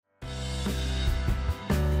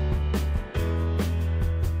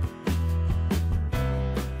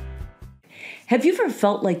Have you ever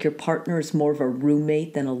felt like your partner is more of a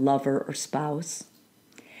roommate than a lover or spouse?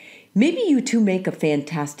 Maybe you two make a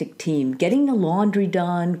fantastic team, getting the laundry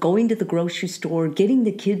done, going to the grocery store, getting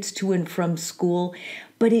the kids to and from school,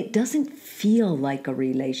 but it doesn't feel like a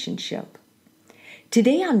relationship.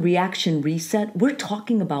 Today on Reaction Reset, we're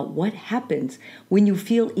talking about what happens when you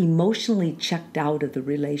feel emotionally checked out of the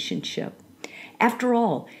relationship. After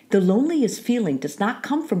all, the loneliest feeling does not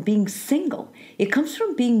come from being single. It comes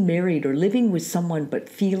from being married or living with someone but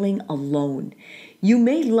feeling alone. You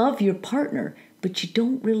may love your partner, but you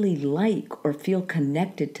don't really like or feel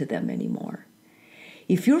connected to them anymore.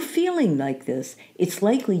 If you're feeling like this, it's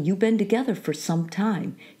likely you've been together for some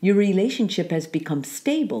time. Your relationship has become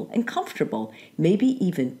stable and comfortable, maybe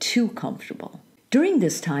even too comfortable. During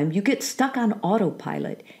this time, you get stuck on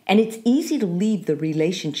autopilot, and it's easy to leave the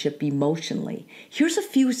relationship emotionally. Here's a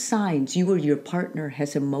few signs you or your partner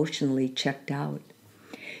has emotionally checked out.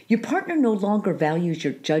 Your partner no longer values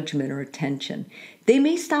your judgment or attention. They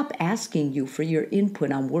may stop asking you for your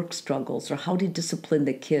input on work struggles or how to discipline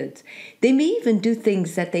the kids. They may even do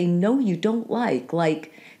things that they know you don't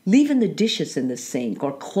like leaving the dishes in the sink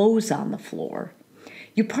or clothes on the floor.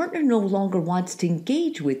 Your partner no longer wants to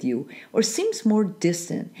engage with you or seems more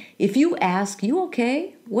distant. If you ask, "You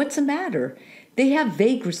okay? What's the matter?" they have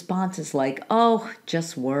vague responses like, "Oh,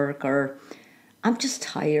 just work," or "I'm just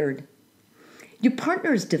tired." Your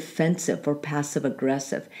partner is defensive or passive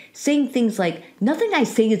aggressive, saying things like, "Nothing I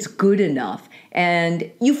say is good enough,"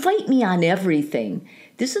 and "You fight me on everything."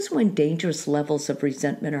 This is when dangerous levels of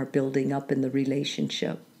resentment are building up in the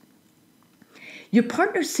relationship. Your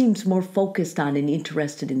partner seems more focused on and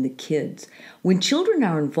interested in the kids. When children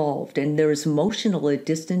are involved and there is emotional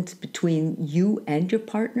distance between you and your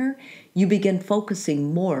partner, you begin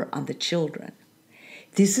focusing more on the children.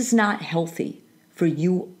 This is not healthy for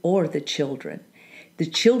you or the children. The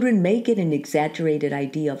children may get an exaggerated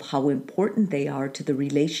idea of how important they are to the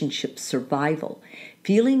relationship's survival,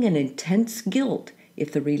 feeling an intense guilt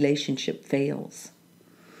if the relationship fails.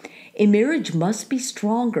 A marriage must be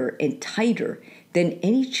stronger and tighter than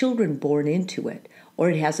any children born into it, or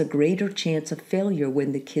it has a greater chance of failure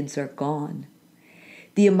when the kids are gone.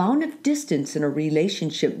 The amount of distance in a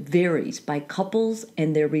relationship varies by couples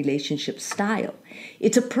and their relationship style.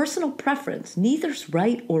 It's a personal preference. Neither's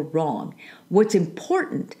right or wrong. What's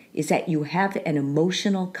important is that you have an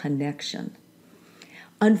emotional connection.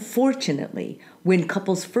 Unfortunately, when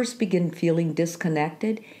couples first begin feeling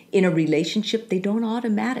disconnected in a relationship, they don't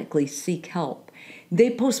automatically seek help. They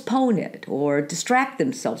postpone it or distract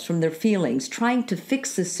themselves from their feelings, trying to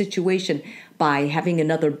fix the situation by having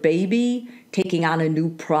another baby, taking on a new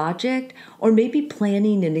project, or maybe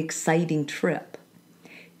planning an exciting trip.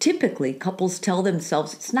 Typically, couples tell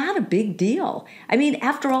themselves it's not a big deal.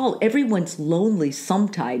 After all, everyone's lonely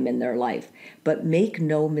sometime in their life. But make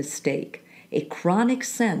no mistake, a chronic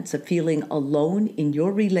sense of feeling alone in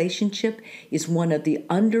your relationship is one of the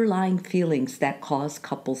underlying feelings that cause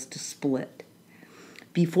couples to split.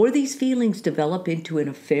 Before these feelings develop into an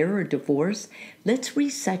affair or divorce, let's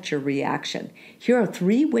reset your reaction. Here are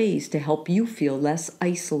 3 ways to help you feel less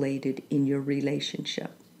isolated in your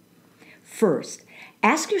relationship. First,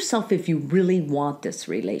 ask yourself if you really want this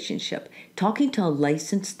relationship. Talking to a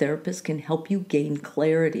licensed therapist can help you gain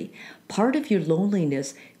clarity. Part of your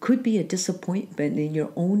loneliness could be a disappointment in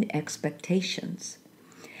your own expectations.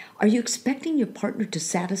 Are you expecting your partner to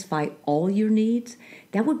satisfy all your needs?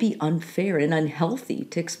 That would be unfair and unhealthy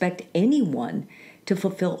to expect anyone to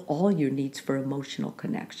fulfill all your needs for emotional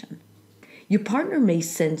connection. Your partner may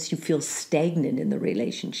sense you feel stagnant in the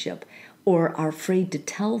relationship or are afraid to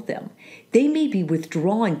tell them. They may be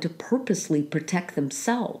withdrawing to purposely protect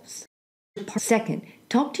themselves. Second,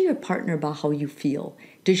 talk to your partner about how you feel.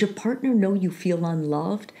 Does your partner know you feel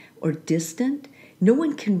unloved or distant? No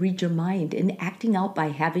one can read your mind, and acting out by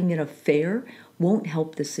having an affair won't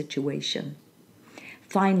help the situation.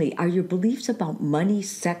 Finally, are your beliefs about money,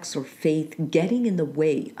 sex, or faith getting in the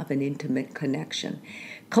way of an intimate connection?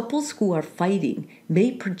 Couples who are fighting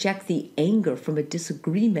may project the anger from a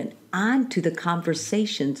disagreement onto the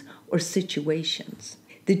conversations or situations.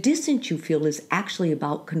 The distance you feel is actually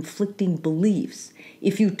about conflicting beliefs.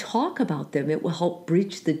 If you talk about them, it will help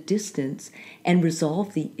bridge the distance and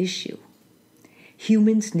resolve the issue.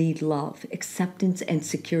 Humans need love, acceptance, and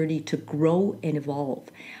security to grow and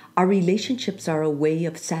evolve. Our relationships are a way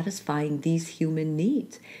of satisfying these human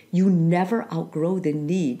needs. You never outgrow the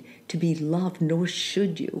need to be loved, nor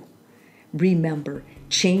should you. Remember,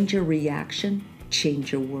 change your reaction,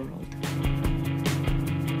 change your world.